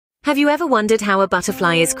Have you ever wondered how a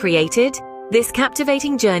butterfly is created? This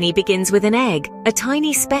captivating journey begins with an egg, a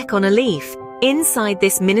tiny speck on a leaf. Inside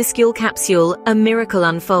this minuscule capsule, a miracle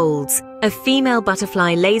unfolds. A female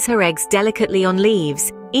butterfly lays her eggs delicately on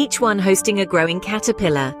leaves, each one hosting a growing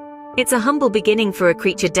caterpillar. It's a humble beginning for a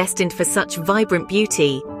creature destined for such vibrant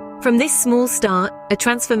beauty. From this small start, a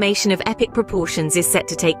transformation of epic proportions is set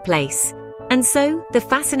to take place. And so, the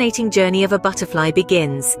fascinating journey of a butterfly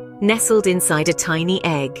begins, nestled inside a tiny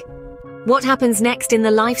egg. What happens next in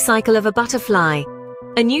the life cycle of a butterfly?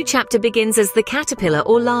 A new chapter begins as the caterpillar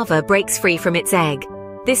or larva breaks free from its egg.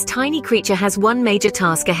 This tiny creature has one major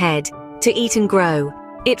task ahead: to eat and grow.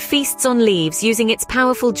 It feasts on leaves using its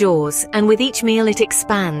powerful jaws, and with each meal it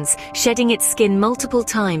expands, shedding its skin multiple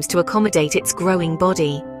times to accommodate its growing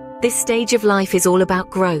body. This stage of life is all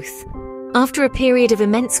about growth. After a period of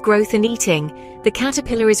immense growth and eating, the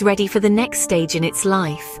caterpillar is ready for the next stage in its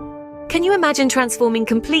life. Can you imagine transforming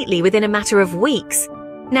completely within a matter of weeks?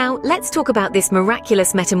 Now, let's talk about this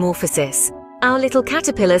miraculous metamorphosis. Our little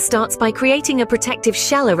caterpillar starts by creating a protective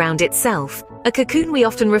shell around itself, a cocoon we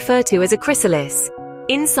often refer to as a chrysalis.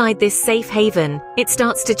 Inside this safe haven, it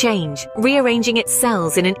starts to change, rearranging its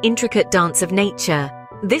cells in an intricate dance of nature.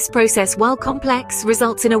 This process, while complex,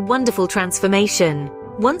 results in a wonderful transformation.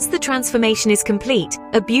 Once the transformation is complete,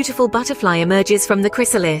 a beautiful butterfly emerges from the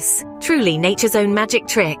chrysalis, truly nature's own magic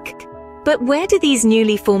trick. But where do these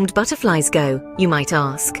newly formed butterflies go, you might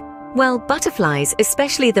ask? Well, butterflies,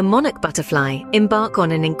 especially the monarch butterfly, embark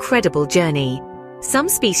on an incredible journey. Some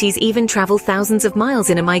species even travel thousands of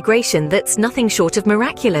miles in a migration that's nothing short of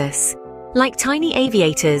miraculous. Like tiny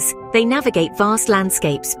aviators, they navigate vast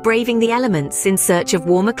landscapes, braving the elements in search of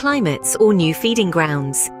warmer climates or new feeding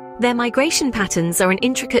grounds. Their migration patterns are an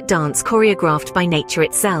intricate dance choreographed by nature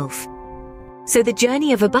itself. So the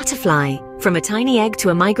journey of a butterfly, from a tiny egg to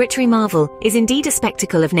a migratory marvel, is indeed a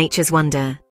spectacle of nature's wonder.